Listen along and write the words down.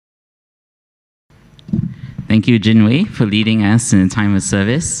Thank you, Jinwei, for leading us in a time of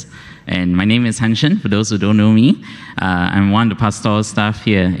service. And my name is Hanshin, for those who don't know me. I'm one of the pastoral staff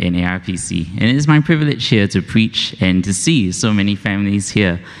here in ARPC. And it is my privilege here to preach and to see so many families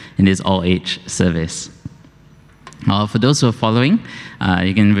here in this all-age service. For those who are following,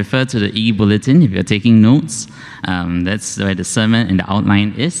 you can refer to the e-bulletin if you're taking notes. That's where the sermon and the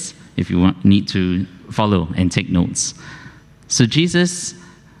outline is, if you need to follow and take notes. So Jesus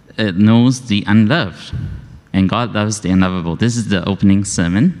knows the unloved, and God loves the unlovable. This is the opening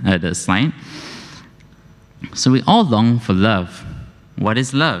sermon, the slide. So we all long for love. What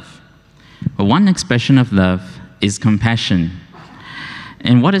is love? Well, one expression of love is compassion.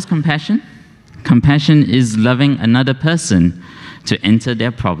 And what is compassion? Compassion is loving another person to enter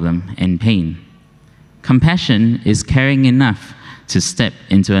their problem and pain. Compassion is caring enough to step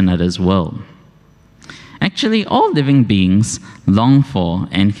into another's world. Actually, all living beings long for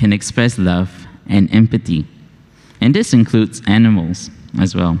and can express love and empathy. And this includes animals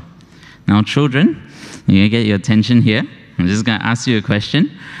as well. Now, children, you get your attention here. I'm just going to ask you a question.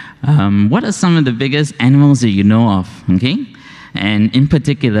 What are some of the biggest animals that you know of? Okay? And in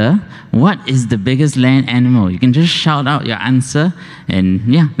particular, what is the biggest land animal? You can just shout out your answer. And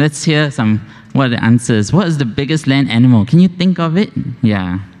yeah, let's hear what are the answers. What is the biggest land animal? Can you think of it?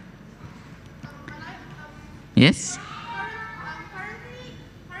 Yeah. Yes?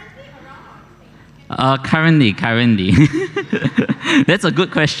 Currently. That's a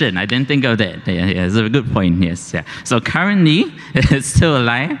good question. I didn't think of that. Yeah, it's a good point. Yes. Yeah. So currently, it's still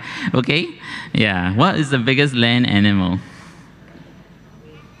alive. Okay. Yeah. What is the biggest land animal?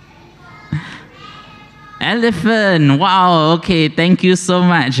 Elephant. Wow. Okay. Thank you so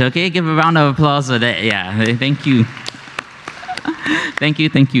much. Okay. Give a round of applause for that. Yeah. Thank you.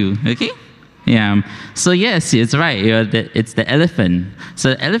 Thank you. Okay. Yeah. So yes, it's right. It's the elephant. So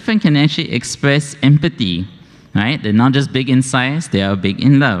the elephant can actually express empathy, right? They're not just big in size; they are big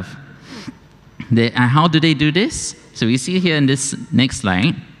in love. How do they do this? So we see here in this next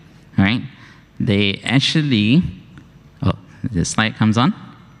slide, right? They actually. Oh, the slide comes on.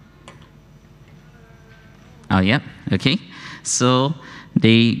 Oh, yep. Okay. So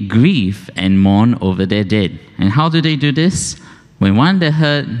they grieve and mourn over their dead. And how do they do this? When one of the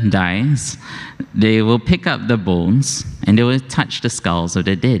herd dies, they will pick up the bones and they will touch the skulls of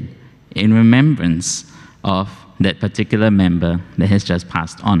the dead in remembrance of that particular member that has just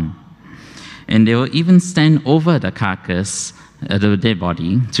passed on. And they will even stand over the carcass of the dead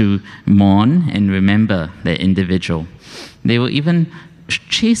body to mourn and remember that individual. They will even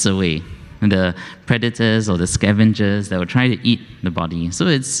chase away the predators or the scavengers that will try to eat the body. So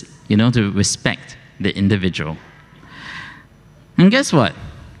it's, to respect the individual. And guess what?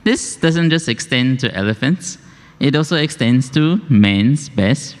 This doesn't just extend to elephants. It also extends to man's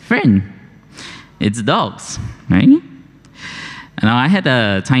best friend. It's dogs, right? Now, I had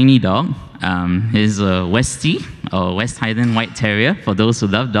a tiny dog. He's a Westie, or West Highland White Terrier, for those who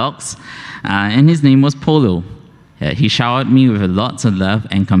love dogs. And his name was Polo. He showered me with lots of love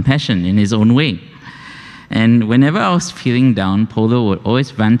and compassion in his own way. And whenever I was feeling down, Polo would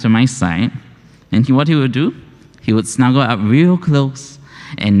always run to my side. And what he would do? He would snuggle up real close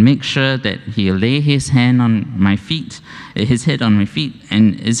and make sure that he lay his hand on my feet, his head on my feet,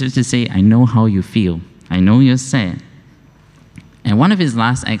 and as if to say, I know how you feel. I know you're sad. And one of his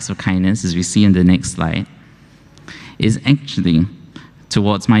last acts of kindness, as we see in the next slide, is actually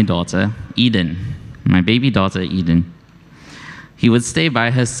towards my daughter, Eden, my baby daughter, Eden. He would stay by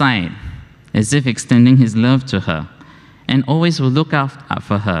her side, as if extending his love to her, and always will look out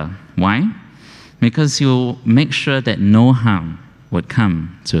for her. Why? Because he will make sure that no harm would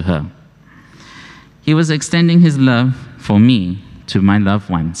come to her. He was extending his love for me to my loved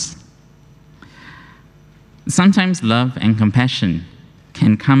ones. Sometimes love and compassion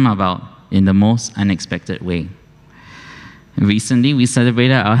can come about in the most unexpected way. Recently, we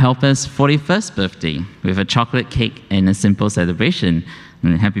celebrated our helper's 41st birthday with a chocolate cake and a simple celebration.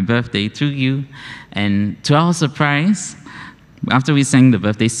 And happy birthday to you. And to our surprise, after we sang the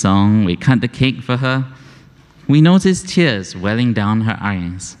birthday song, we cut the cake for her, we noticed tears welling down her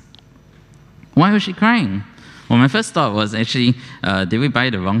eyes. Why was she crying? Well, my first thought was actually, did we buy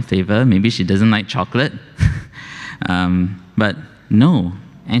the wrong flavor? Maybe she doesn't like chocolate. But no,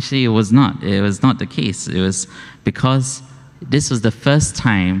 actually it was not. It was not the case. It was because this was the first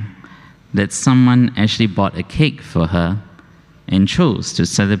time that someone actually bought a cake for her and chose to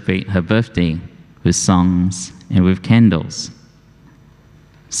celebrate her birthday with songs and with candles.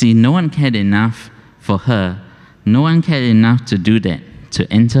 See, no one cared enough for her. No one cared enough to do that,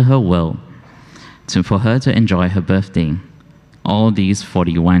 to enter her world, for her to enjoy her birthday all these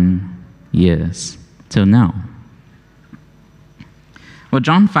 41 years. till now. Well,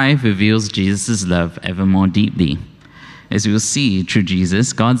 John 5 reveals Jesus' love ever more deeply. As we'll see, through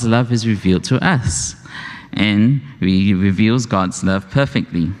Jesus, God's love is revealed to us, and He reveals God's love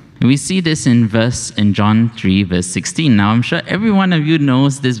perfectly. And we see this in John 3, verse 16. Now, I'm sure every one of you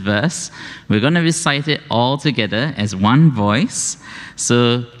knows this verse. We're going to recite it all together as one voice.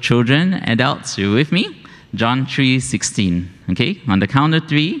 So, children, adults, you with me? John 3:16. Okay, on the count of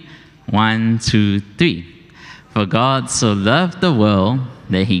 3, 1, 2, 3. For God so loved the world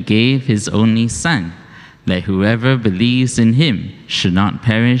that He gave His only Son, that whoever believes in Him should not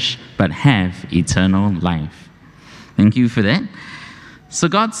perish but have eternal life. Thank you for that. So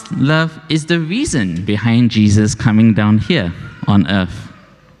God's love is the reason behind Jesus coming down here on earth.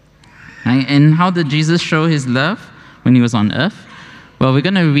 Right? And how did Jesus show His love when He was on earth? Well, we're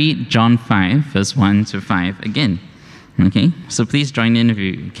going to read John 5, verse 1 to 5 again. Okay, so please join in if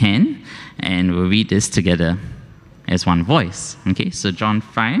you can, and we'll read this together as one voice. Okay, so John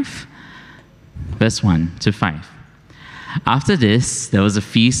 5, verse 1 to 5. After this, there was a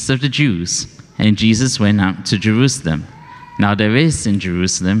feast of the Jews, and Jesus went up to Jerusalem. Now there is in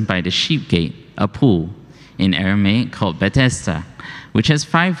Jerusalem by the sheep gate a pool, in Aramaic called Bethesda, which has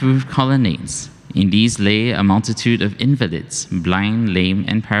 5 roofed colonnades. In these lay a multitude of invalids, blind, lame,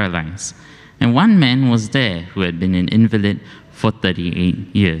 and paralyzed. And one man was there who had been an invalid for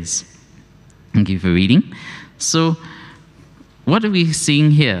 38 years. Thank you for reading. So, what are we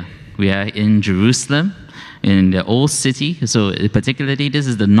seeing here? We are in Jerusalem, in the old city. So, particularly, this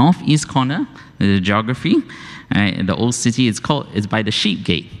is the northeast corner, the geography. The old city, it's by the sheep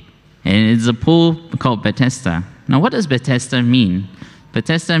gate. And it's a pool called Bethesda. Now, what does Bethesda mean?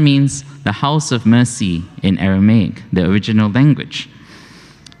 Bethesda means the house of mercy in Aramaic, the original language.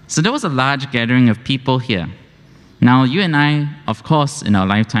 So there was a large gathering of people here. Now, you and I, of course, in our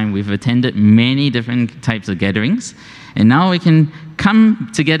lifetime, we've attended many different types of gatherings. And now we can come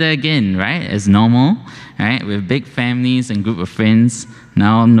together again, right, as normal, right, with big families and group of friends.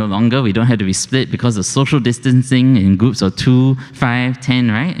 Now, no longer, we don't have to be split because of social distancing in groups of 2, 5,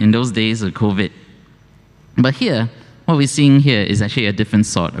 10, right, in those days of COVID. But here, what we're seeing here is actually a different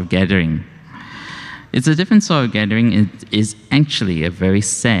sort of gathering. It's a different sort of gathering. It is actually a very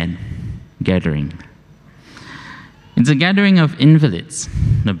sad gathering. It's a gathering of invalids,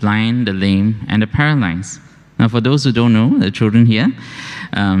 the blind, the lame, and the paralyzed. Now, for those who don't know, the children here,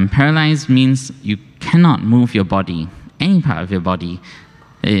 paralyzed means you cannot move your body, any part of your body.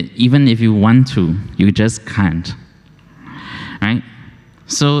 Even if you want to, you just can't. Right?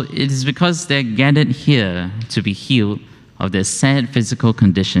 So it is because they're gathered here to be healed of their sad physical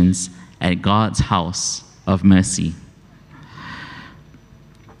conditions at God's house of mercy.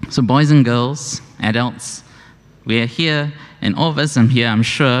 So boys and girls, adults, we are here, and all of us here, I'm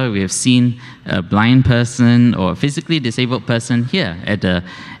sure we have seen a blind person or a physically disabled person here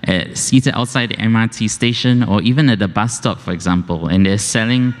seated outside the MRT station or even at the bus stop, for example, and they're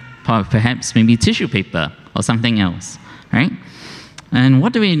selling perhaps maybe tissue paper or something else, right? And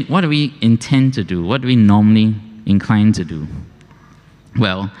what do we intend to do? What do we normally incline to do?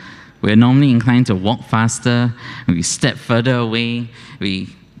 Well, we're normally inclined to walk faster, we step further away, we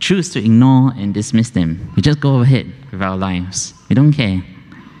choose to ignore and dismiss them. We just go ahead with our lives. We don't care.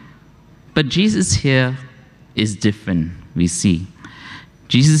 But Jesus here is different, we see.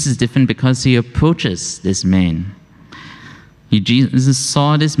 Jesus is different because He approaches this man. Jesus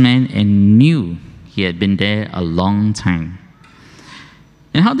saw this man and knew he had been there a long time.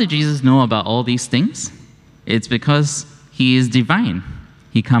 And how did Jesus know about all these things? It's because He is divine.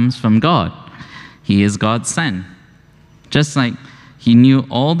 He comes from God. He is God's Son. Just like He knew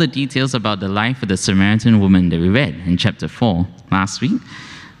all the details about the life of the Samaritan woman that we read in chapter 4 last week,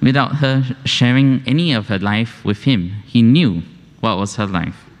 without her sharing any of her life with Him. He knew what was her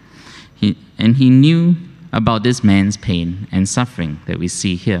life. And He knew about this man's pain and suffering that we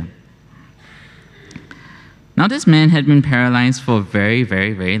see here. Now, this man had been paralyzed for a very,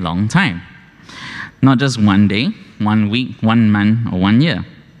 very, very long time. Not just one day, 1 week, 1 month, or 1 year.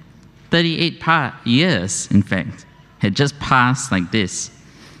 38 years, in fact, had just passed like this.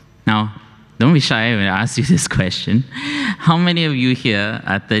 Now, don't be shy when I ask you this question. How many of you here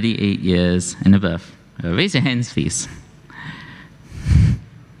are 38 years and above? Raise your hands, please.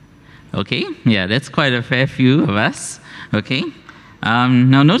 Okay, yeah, that's quite a fair few of us. Okay.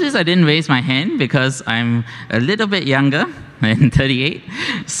 Now notice I didn't raise my hand because I'm a little bit younger than 38.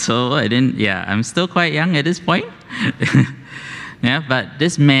 So I'm still quite young at this point. Yeah, but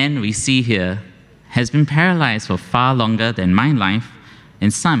this man we see here has been paralyzed for far longer than my life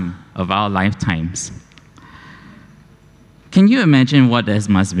and some of our lifetimes. Can you imagine what that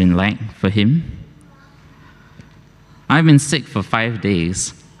must have been like for him? I've been sick for 5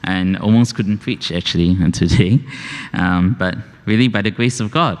 days and almost couldn't preach actually today. But really by the grace of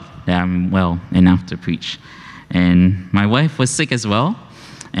God that I'm well enough to preach. And my wife was sick as well.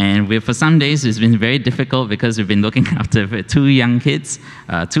 And for some days it's been very difficult because we've been looking after 2 young kids,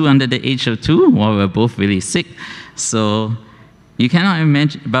 2 under the age of 2, while we're both really sick. So you cannot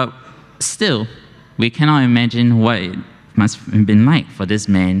imagine, but still, we cannot imagine what it must have been like for this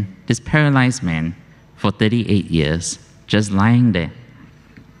man, this paralyzed man, for 38 years, just lying there,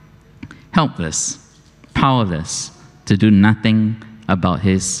 helpless, powerless to do nothing about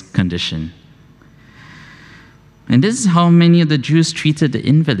his condition. And this is how many of the Jews treated the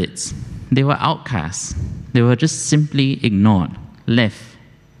invalids. They were outcasts. They were just simply ignored, left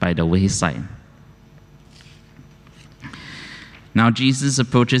by the wayside. Now Jesus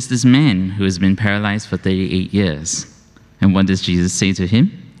approaches this man who has been paralyzed for 38 years. And what does Jesus say to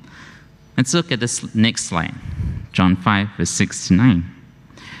him? Let's look at this next slide, John 5, verse 6 to 9.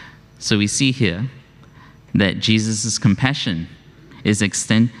 So we see here that Jesus' compassion is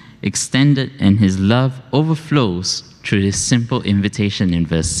extended and his love overflows through this simple invitation in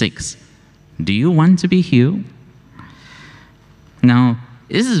verse 6. Do you want to be healed? Now,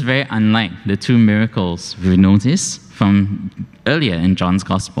 this is very unlike the 2 miracles we notice from earlier in John's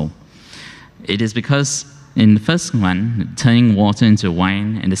Gospel. It is because in the first one, turning water into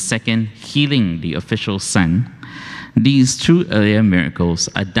wine, and the second, healing the official's son, these 2 earlier miracles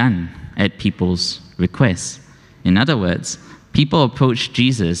are done at people's request. In other words, people approached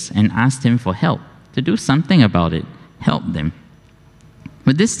Jesus and asked him for help, to do something about it, help them.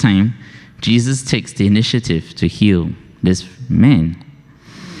 But this time, Jesus takes the initiative to heal this man.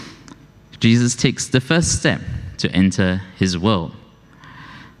 Jesus takes the first step to enter his world.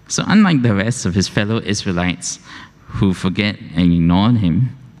 So unlike the rest of his fellow Israelites who forget and ignored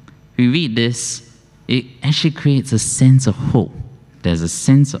him, we read this, it actually creates a sense of hope. There's a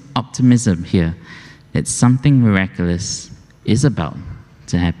sense of optimism here that something miraculous is about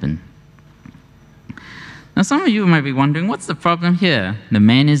to happen. Now some of you might be wondering, what's the problem here? The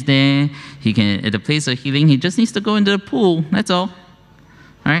man is there, he can, at the place of healing, he just needs to go into the pool, that's all.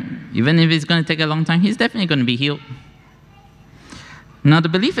 Right? Even if it's going to take a long time, he's definitely going to be healed. Now, the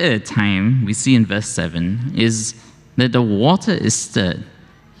belief at the time, we see in verse 7, is that the water is stirred.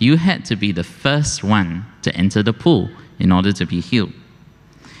 You had to be the first one to enter the pool in order to be healed.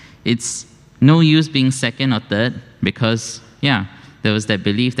 It's no use being second or third because, there was that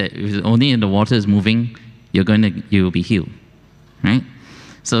belief that if only the water is moving, you'll be healed, right?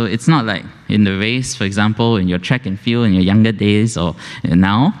 So it's not like in the race, for example, in your track and field in your younger days or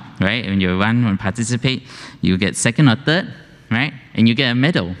now, right? When you run and participate, you get second or third, right? And you get a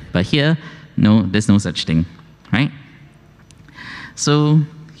medal. But here, no, there's no such thing, right? So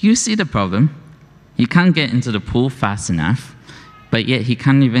you see the problem. He can't get into the pool fast enough, but yet it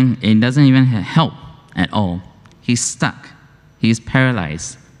doesn't even have help at all. He's stuck. He's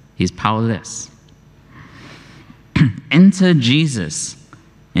paralyzed. He's powerless. Enter Jesus.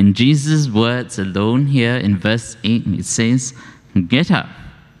 And Jesus' words alone here in verse 8, it says, get up,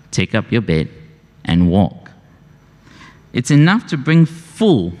 take up your bed, and walk. It's enough to bring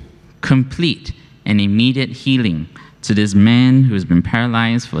full, complete, and immediate healing to this man who's been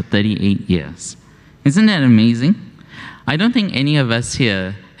paralyzed for 38 years. Isn't that amazing? I don't think any of us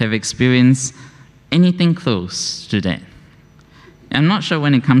here have experienced anything close to that. I'm not sure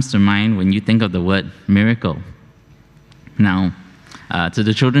when it comes to mind when you think of the word miracle. Now, to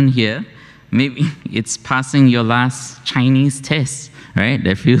the children here, maybe it's passing your last Chinese test, right?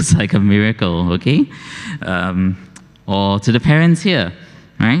 That feels like a miracle, okay? Or to the parents here,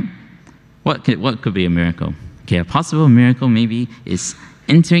 right? What could be a miracle? Okay, a possible miracle maybe is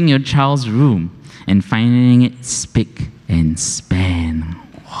entering your child's room and finding it spick and span.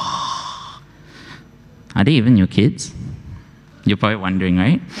 Wow. Are they even your kids? You're probably wondering,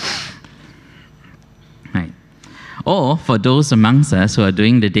 right? Right. Or for those amongst us who are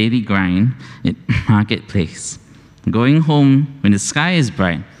doing the daily grind at marketplace, going home when the sky is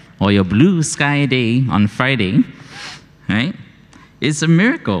bright, or your blue sky day on Friday, right? It's a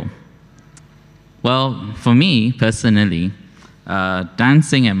miracle. Well, for me personally,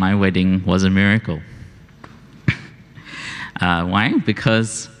 dancing at my wedding was a miracle. Why?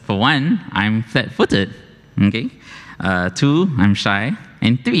 Because for one, I'm flat-footed, okay? 2, I'm shy,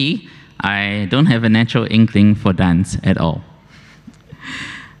 and 3, I don't have a natural inkling for dance at all.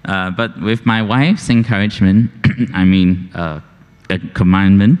 But with my wife's encouragement, a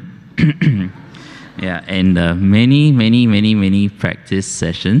commandment, and many practice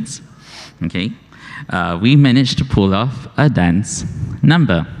sessions, okay, we managed to pull off a dance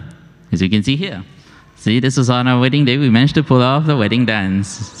number, as you can see here. See, this was on our wedding day. We managed to pull off the wedding dance.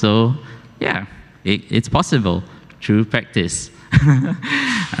 So, yeah, it's possible through practice.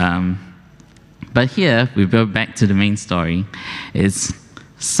 But here, we go back to the main story. This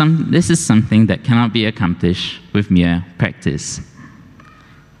is something that cannot be accomplished with mere practice.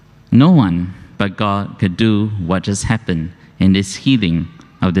 No one but God could do what just happened in this healing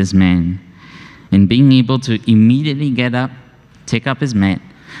of this man, in being able to immediately get up, take up his mat,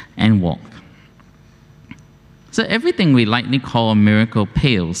 and walk. So everything we lightly call a miracle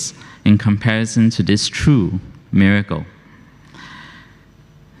pales in comparison to this true miracle.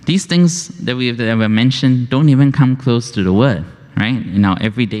 These things that were mentioned don't even come close to the word, right? In our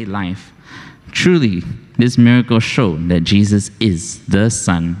everyday life. Truly, this miracle showed that Jesus is the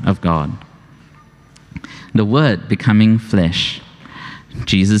Son of God. The Word becoming flesh.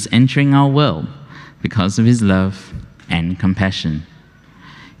 Jesus entering our world because of his love and compassion.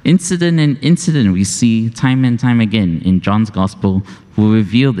 Incident and incident we see time and time again in John's Gospel will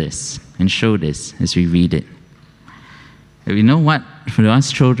reveal this and show this as we read it. And we know what, for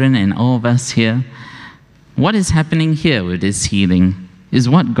us children and all of us here, what is happening here with this healing is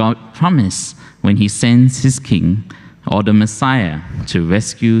what God promised when he sends his king or the Messiah to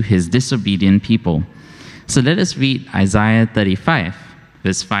rescue his disobedient people. So let us read Isaiah 35,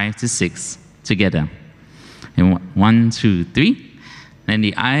 verse 5 to 6 together. And 1, 2, 3. Then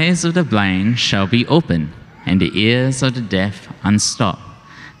the eyes of the blind shall be opened, and the ears of the deaf unstopped.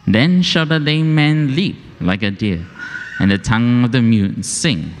 Then shall the lame man leap like a deer, and the tongue of the mute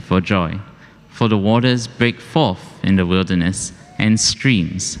sing for joy. For the waters break forth in the wilderness, and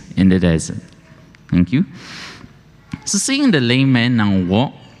streams in the desert. Thank you. So seeing the lame man now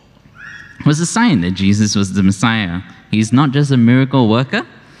walk was a sign that Jesus was the Messiah. He's not just a miracle worker,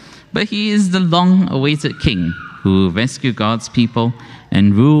 but he is the long-awaited king who will rescue God's people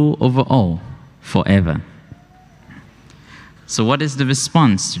and rule over all forever. So what is the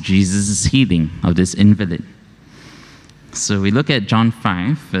response to Jesus' healing of this invalid? So we look at John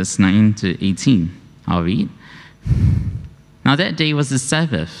 5, verse 9 to 18. I'll read. Now that day was the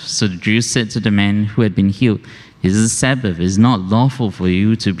Sabbath, so the Jews said to the man who had been healed, "It is the Sabbath, it is not lawful for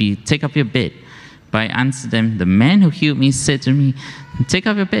you to take up your bed." But I answered them, "The man who healed me said to me, 'Take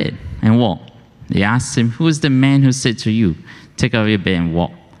up your bed and walk.' They asked him, 'Who is the man who said to you, 'Take up your bed and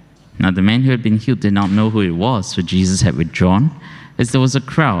walk'?" Now the man who had been healed did not know who it was, for Jesus had withdrawn, as there was a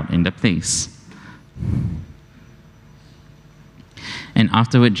crowd in the place. And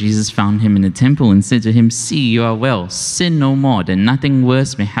afterward Jesus found him in the temple and said to him, "See, you are well. Sin no more, that nothing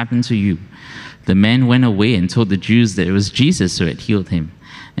worse may happen to you." The man went away and told the Jews that it was Jesus who had healed him.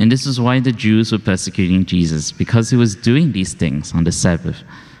 And this is why the Jews were persecuting Jesus, because he was doing these things on the Sabbath.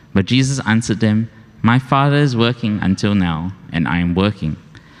 But Jesus answered them, "My Father is working until now, and I am working."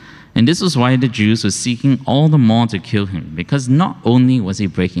 And this was why the Jews were seeking all the more to kill him, because not only was he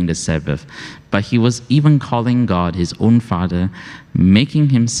breaking the Sabbath, but he was even calling God his own Father,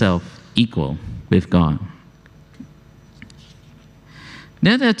 making himself equal with God.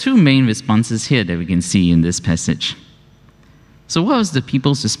 Now, there are two main responses here that we can see in this passage. So what was the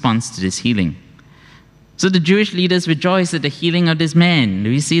people's response to this healing? So the Jewish leaders rejoiced at the healing of this man. Do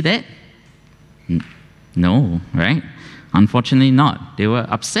you see that? No, right? Unfortunately not. They were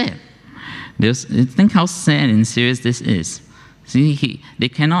upset. Think how sad and serious this is. See, they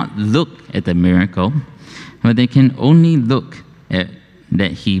cannot look at the miracle, but they can only look at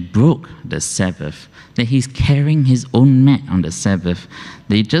that he broke the Sabbath, that he's carrying his own mat on the Sabbath.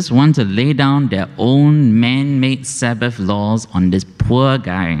 They just want to lay down their own man-made Sabbath laws on this poor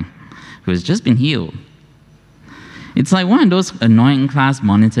guy who has just been healed. It's like one of those annoying class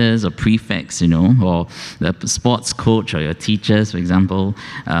monitors or prefects, or the sports coach or your teachers, for example,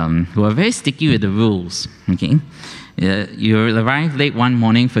 who are very sticky with the rules, okay? You arrive late one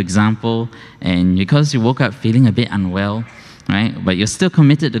morning, for example, and because you woke up feeling a bit unwell, right? But you're still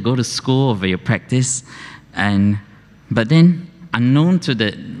committed to go to school over your practice, but then, unknown to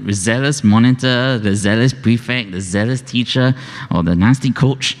the zealous monitor, the zealous prefect, the zealous teacher, or the nasty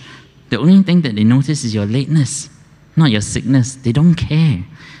coach, the only thing that they notice is your lateness. Not your sickness. They don't care.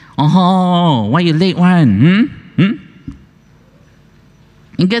 Oh, why you late one?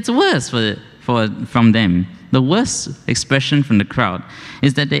 It gets worse from them. The worst expression from the crowd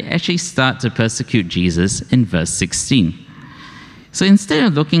is that they actually start to persecute Jesus in verse 16. So instead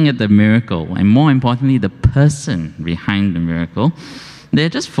of looking at the miracle, and more importantly, the person behind the miracle, they're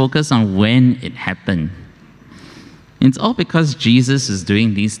just focused on when it happened. It's all because Jesus is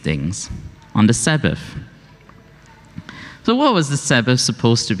doing these things on the Sabbath. So what was the Sabbath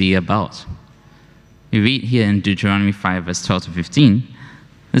supposed to be about? We read here in Deuteronomy 5, verse 12 to 15.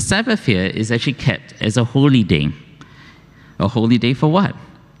 The Sabbath here is actually kept as a holy day. A holy day for what?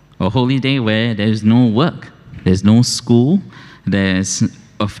 A holy day where there's no work, there's no school, there's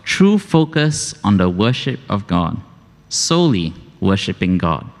a true focus on the worship of God, solely worshiping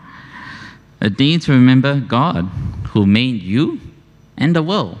God. A day to remember God who made you and the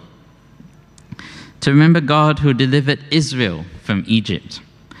world. To remember God who delivered Israel from Egypt.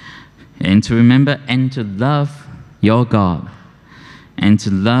 And to remember and to love your God. And to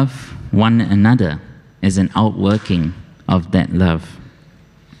love one another as an outworking of that love.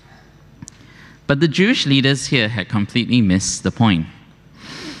 But the Jewish leaders here had completely missed the point.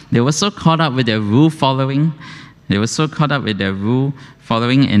 They were so caught up with their rule following,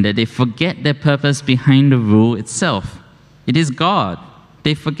 and that they forget their purpose behind the rule itself. It is God.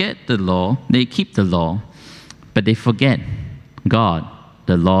 They forget the law, they keep the law, but they forget God,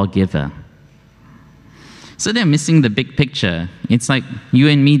 the lawgiver. So they're missing the big picture. It's like you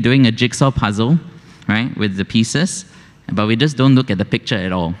and me doing a jigsaw puzzle, right, with the pieces, but we just don't look at the picture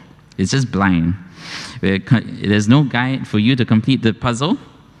at all. It's just blind. There's no guide for you to complete the puzzle,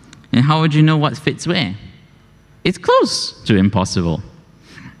 and how would you know what fits where? It's close to impossible.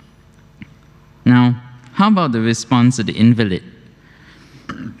 Now, how about the response of the invalid?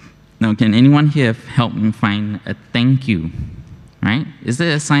 Now, can anyone here help me find a thank you? Right? Is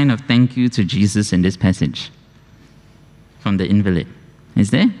there a sign of thank you to Jesus in this passage from the invalid? Is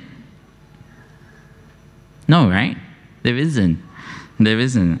there? No, right? There isn't. There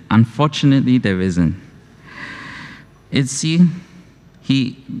isn't. Unfortunately, there isn't.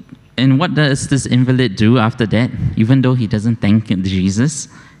 And what does this invalid do after that? Even though he doesn't thank Jesus,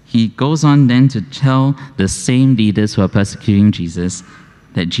 he goes on then to tell the same leaders who are persecuting Jesus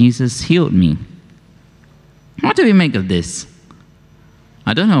that Jesus healed me. What do we make of this?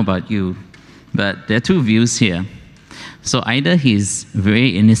 I don't know about you, but there are two views here. So either he's very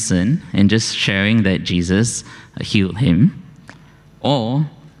innocent and just sharing that Jesus healed him, or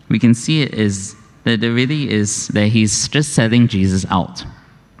we can see it as that there really is that he's just selling Jesus out.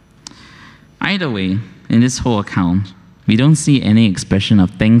 Either way, in this whole account, we don't see any expression of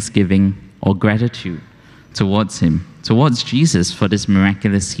thanksgiving or gratitude towards him, towards Jesus for this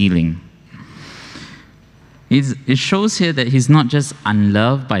miraculous healing. It shows here that he's not just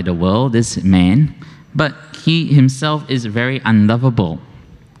unloved by the world, this man, but he himself is very unlovable.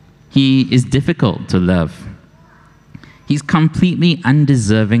 He is difficult to love. He's completely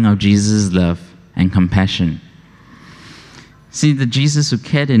undeserving of Jesus' love and compassion. See, the Jesus who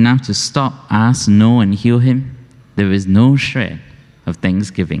cared enough to stop, ask, know, and heal him, there is no shred of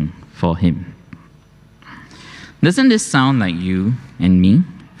thanksgiving for him. Doesn't this sound like you and me,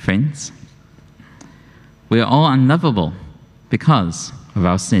 friends? We are all unlovable because of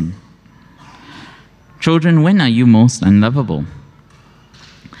our sin. Children, when are you most unlovable?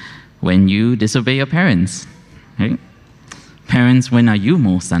 When you disobey your parents, right? Parents, when are you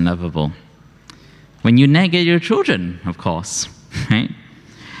most unlovable? When you nag at your children, of course, right?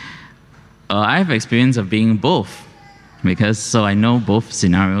 I have experience of being both, so I know both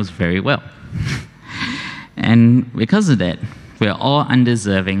scenarios very well. And because of that, we are all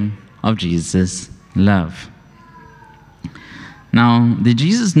undeserving of Jesus' love. Now, did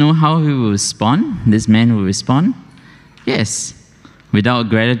Jesus know how he will respond? This man will respond? Yes. Without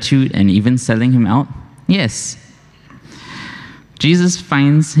gratitude and even selling him out? Yes. Jesus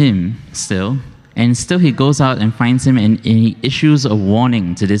finds him still, and still he goes out and finds him, and he issues a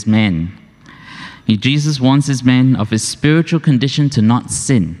warning to this man. Jesus warns this man of his spiritual condition to not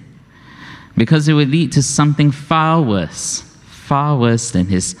sin, because it would lead to something far worse than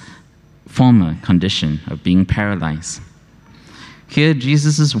his former condition of being paralyzed. Here,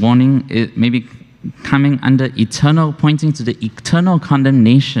 Jesus' warning may be coming under eternal, pointing to the eternal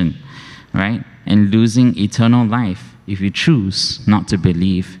condemnation, right? And losing eternal life if you choose not to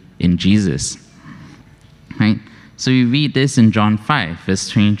believe in Jesus, right? So we read this in John 5, verse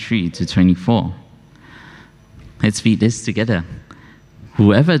 23 to 24. Let's read this together.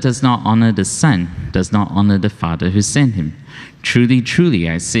 Whoever does not honor the Son does not honor the Father who sent him. Truly, truly,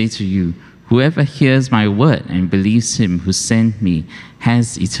 I say to you, whoever hears my word and believes him who sent me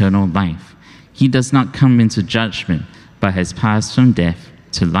has eternal life. He does not come into judgment, but has passed from death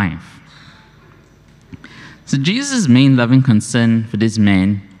to life. So Jesus' main loving concern for this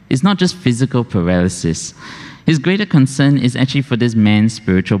man is not just physical paralysis. His greater concern is actually for this man's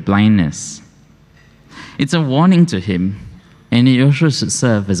spiritual blindness. It's a warning to him, and it also should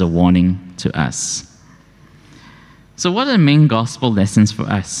serve as a warning to us. So what are the main gospel lessons for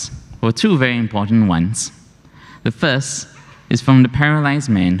us? Well, two very important ones. The first is from the paralyzed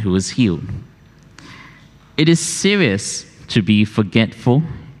man who was healed. It is serious to be forgetful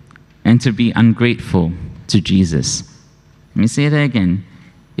and to be ungrateful to Jesus. Let me say that again.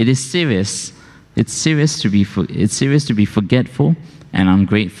 It is serious. It's serious to be forgetful and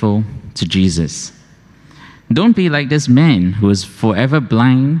ungrateful to Jesus. Don't be like this man who is forever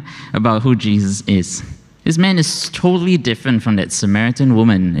blind about who Jesus is. This man is totally different from that Samaritan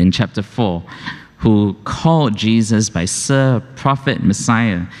woman in chapter 4 who called Jesus by Sir, Prophet,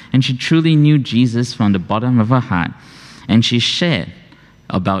 Messiah, and she truly knew Jesus from the bottom of her heart, and she shared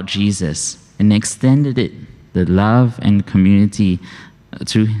about Jesus and extended it, the love and community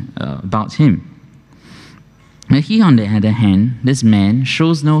about him. But he, on the other hand, this man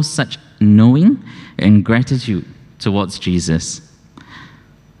shows no such knowing and gratitude towards Jesus.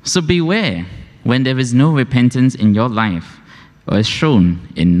 So beware when there is no repentance in your life or is shown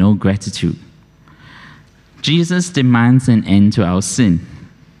in no gratitude. Jesus demands an end to our sin.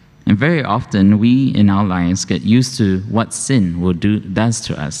 And very often we in our lives get used to what sin does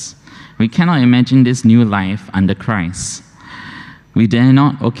to us. We cannot imagine this new life under Christ. We dare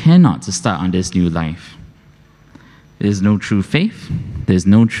not or cannot to start on this new life. There's no true faith, there's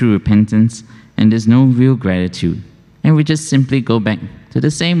no true repentance, and there's no real gratitude. And we just simply go back to the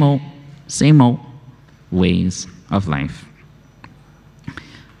same old ways of life.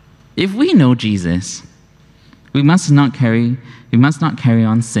 If we know Jesus, we must not carry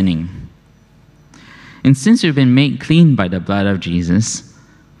on sinning. And since we've been made clean by the blood of Jesus,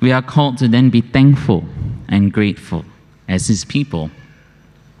 we are called to then be thankful and grateful as his people.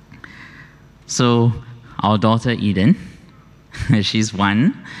 So our daughter Eden, she's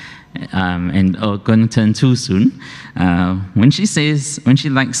 1 and going to turn 2 soon. When she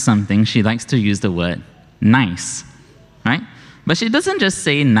likes something, she likes to use the word nice, right? But she doesn't just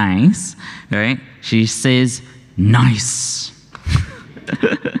say nice, right? She says nice.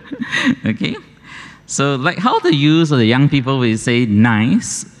 Okay? So like how the youth or the young people will say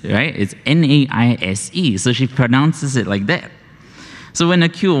nice, right? It's N-A-I-S-E. So she pronounces it like that. So when a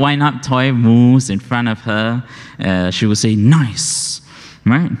cute wind-up toy moves in front of her, she will say nice,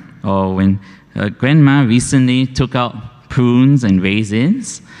 right? Or when grandma recently took out prunes and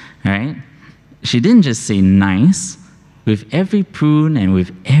raisins, right? She didn't just say nice. With every prune and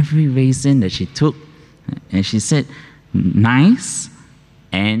with every raisin that she took, and she said nice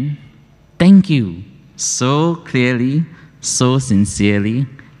and thank you, so clearly, so sincerely,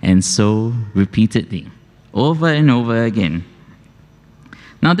 and so repeatedly, over and over again.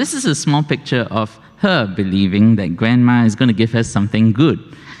 Now, this is a small picture of her believing that grandma is going to give her something good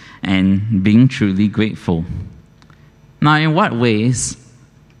and being truly grateful. Now, in what ways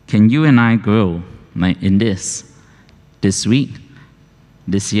can you and I grow like in this week,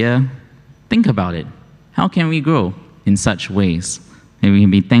 this year? Think about it. How can we grow in such ways that we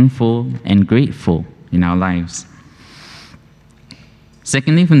can be thankful and grateful in our lives?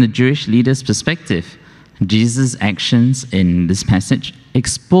 Secondly, from the Jewish leaders' perspective, Jesus' actions in this passage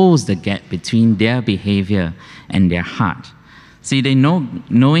expose the gap between their behavior and their heart. See, they know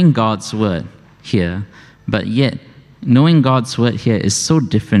knowing God's word here, but yet knowing God's word here is so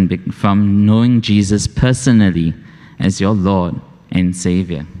different from knowing Jesus personally as your Lord and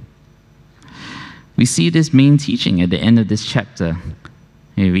Savior. We see this main teaching at the end of this chapter.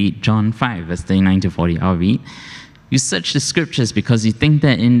 We read John 5, verse 39 to 40. I'll read. You search the scriptures because you think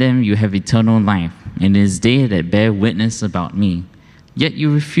that in them you have eternal life, and it is they that bear witness about me. Yet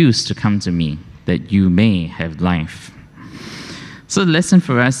you refuse to come to me, that you may have life. So the lesson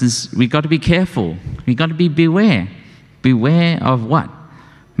for us is we got to be careful. We got to beware. Beware of what?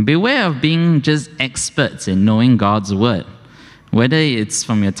 Beware of being just experts in knowing God's word. Whether it's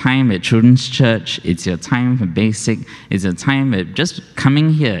from your time at children's church, it's your time for basic, it's your time at just coming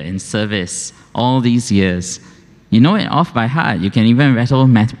here in service all these years. You know it off by heart. You can even rattle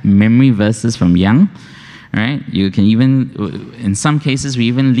memory verses from young, right? You can even, in some cases, we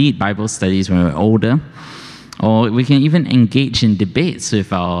even lead Bible studies when we're older. Or we can even engage in debates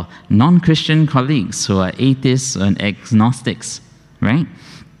with our non-Christian colleagues who are atheists and agnostics, right?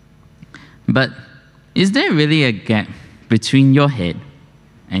 But is there really a gap between your head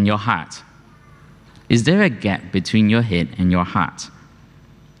and your heart? Is there a gap between your head and your heart?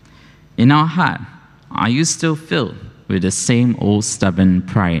 In our heart, are you still filled with the same old stubborn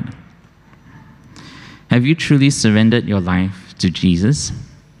pride? Have you truly surrendered your life to Jesus?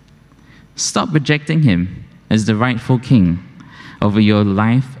 Stop rejecting him as the rightful king over your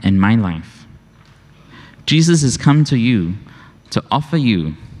life and my life. Jesus has come to you to offer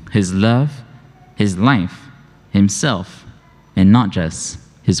you his love, his life, himself, and not just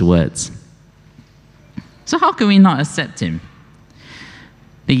his words. So how can we not accept him?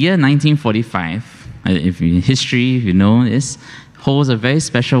 The year 1945, if you know this, holds a very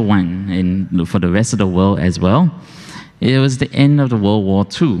special one for the rest of the world as well. It was the end of the World War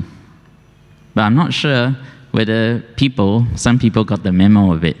II. But I'm not sure whether some people got the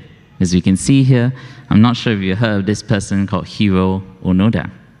memo of it. As you can see here, I'm not sure if you heard of this person called Hiro Onoda.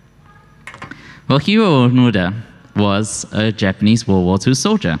 Well, Hiro Onoda was a Japanese World War II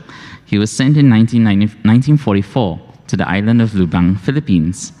soldier. He was sent in 1944 to the island of Lubang,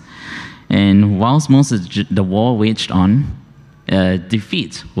 Philippines. And whilst most of the war waged on,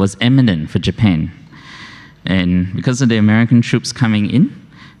 defeat was imminent for Japan. And because of the American troops coming in,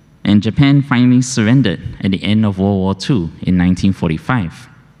 and Japan finally surrendered at the end of World War II in 1945.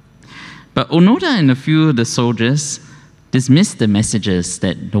 But Onoda and a few of the soldiers dismissed the messages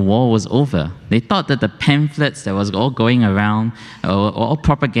that the war was over. They thought that the pamphlets that was all going around were all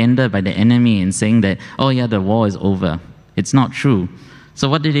propaganda by the enemy and saying that, oh yeah, the war is over. It's not true. So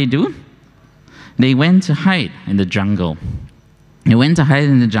what did they do? They went to hide in the jungle. They went to hide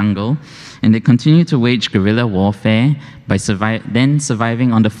in the jungle, and they continued to wage guerrilla warfare by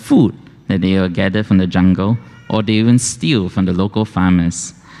surviving on the food that they would gather from the jungle, or they even steal from the local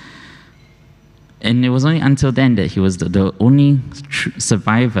farmers. And it was only until then that he was the only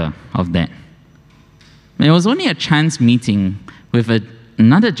survivor of that. And it was only a chance meeting with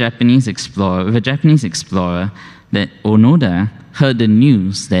another Japanese explorer, that Onoda heard the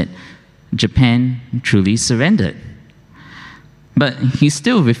news that Japan truly surrendered. But he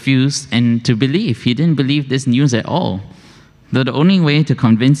still refused to believe. He didn't believe this news at all. The only way to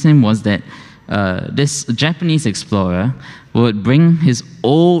convince him was that this Japanese explorer would bring his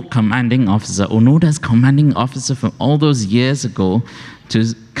old commanding officer, Onoda's commanding officer from all those years ago,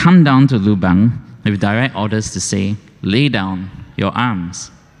 to come down to Lubang with direct orders to say, lay down your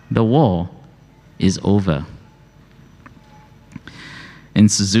arms. The war is over. And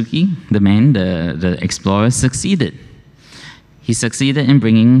Suzuki, the explorer, succeeded. He succeeded in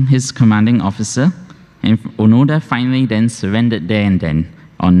bringing his commanding officer, and Onoda finally then surrendered there and then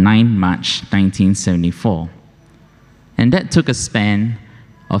on 9 March 1974. And that took a span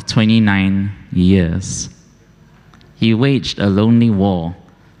of 29 years. He waged a lonely war.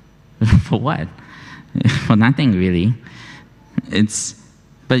 For what? For nothing, really.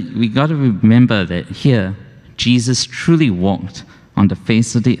 But we got to remember that here, Jesus truly walked on the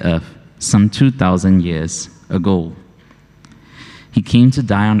face of the earth some 2,000 years ago. He came to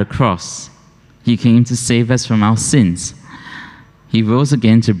die on the cross. He came to save us from our sins. He rose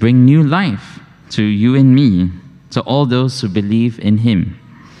again to bring new life to you and me, to all those who believe in him.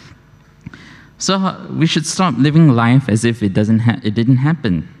 So we should stop living life as if it didn't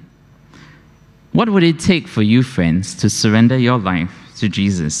happen. What would it take for you, friends, to surrender your life to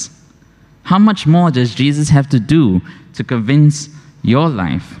Jesus? How much more does Jesus have to do to convince your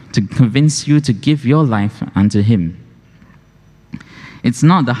life, to convince you to give your life unto him? It's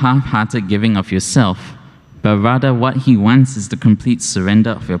not the half-hearted giving of yourself, but rather what he wants is the complete surrender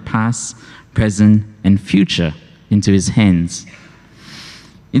of your past, present, and future into his hands.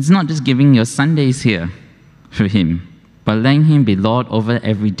 It's not just giving your Sundays here for him, but letting him be Lord over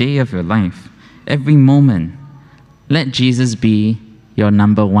every day of your life, every moment. Let Jesus be your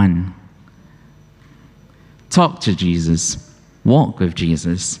number one. Talk to Jesus. Walk with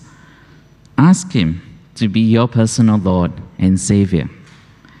Jesus. Ask him to be your personal Lord and Savior.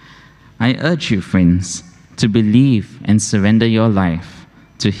 I urge you, friends, to believe and surrender your life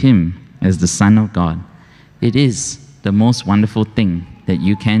to him as the Son of God. It is the most wonderful thing that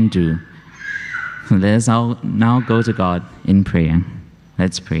you can do. So let us now go to God in prayer.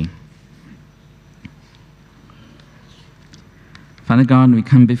 Let's pray. Father God, we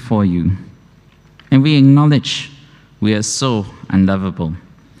come before you, and we acknowledge we are so unlovable.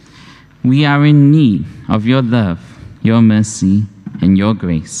 We are in need of your love, your mercy, and your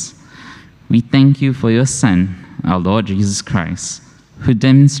grace. We thank you for your Son, our Lord Jesus Christ, who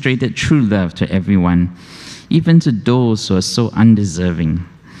demonstrated true love to everyone, even to those who are so undeserving.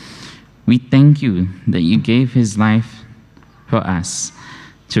 We thank you that you gave his life for us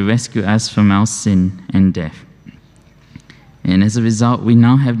to rescue us from our sin and death. And as a result, we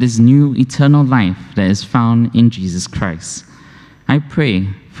now have this new eternal life that is found in Jesus Christ. I pray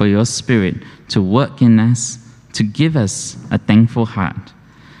for your Spirit to work in us, to give us a thankful heart.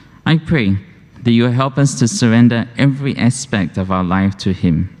 I pray that you will help us to surrender every aspect of our life to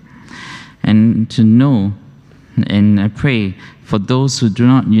him, and to know, and I pray for those who do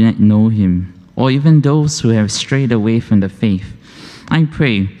not yet know him, or even those who have strayed away from the faith. I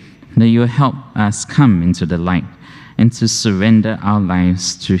pray that you will help us come into the light and to surrender our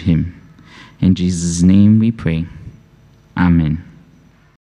lives to him. In Jesus' name we pray. Amen.